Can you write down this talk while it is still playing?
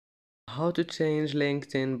How to change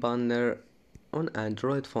LinkedIn banner on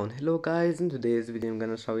Android phone. Hello guys, in today's video I'm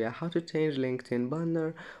gonna show you how to change LinkedIn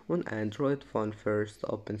banner on Android phone. First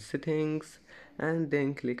open settings and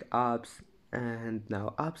then click apps, and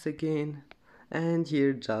now apps again, and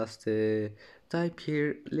here just type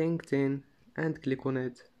here LinkedIn and click on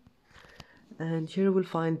it, and here we'll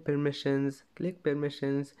find permissions. Click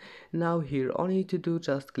permissions. Now here all you need to do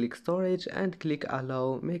just click storage and click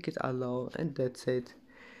allow, make it allow, and that's it.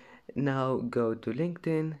 Now go to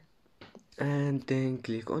LinkedIn and then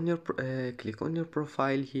click on your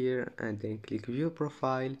profile here, and then click view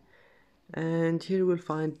profile, and here we'll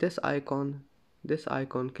find this icon.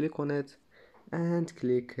 Click on it and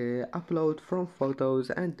click upload from photos,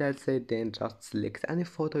 and that's it. Then just select any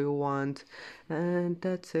photo you want, and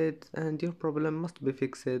that's it, and your problem must be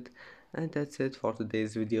fixed. And that's it for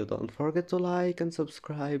today's video. Don't forget to like and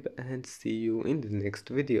subscribe, and see you in the next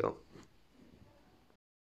video.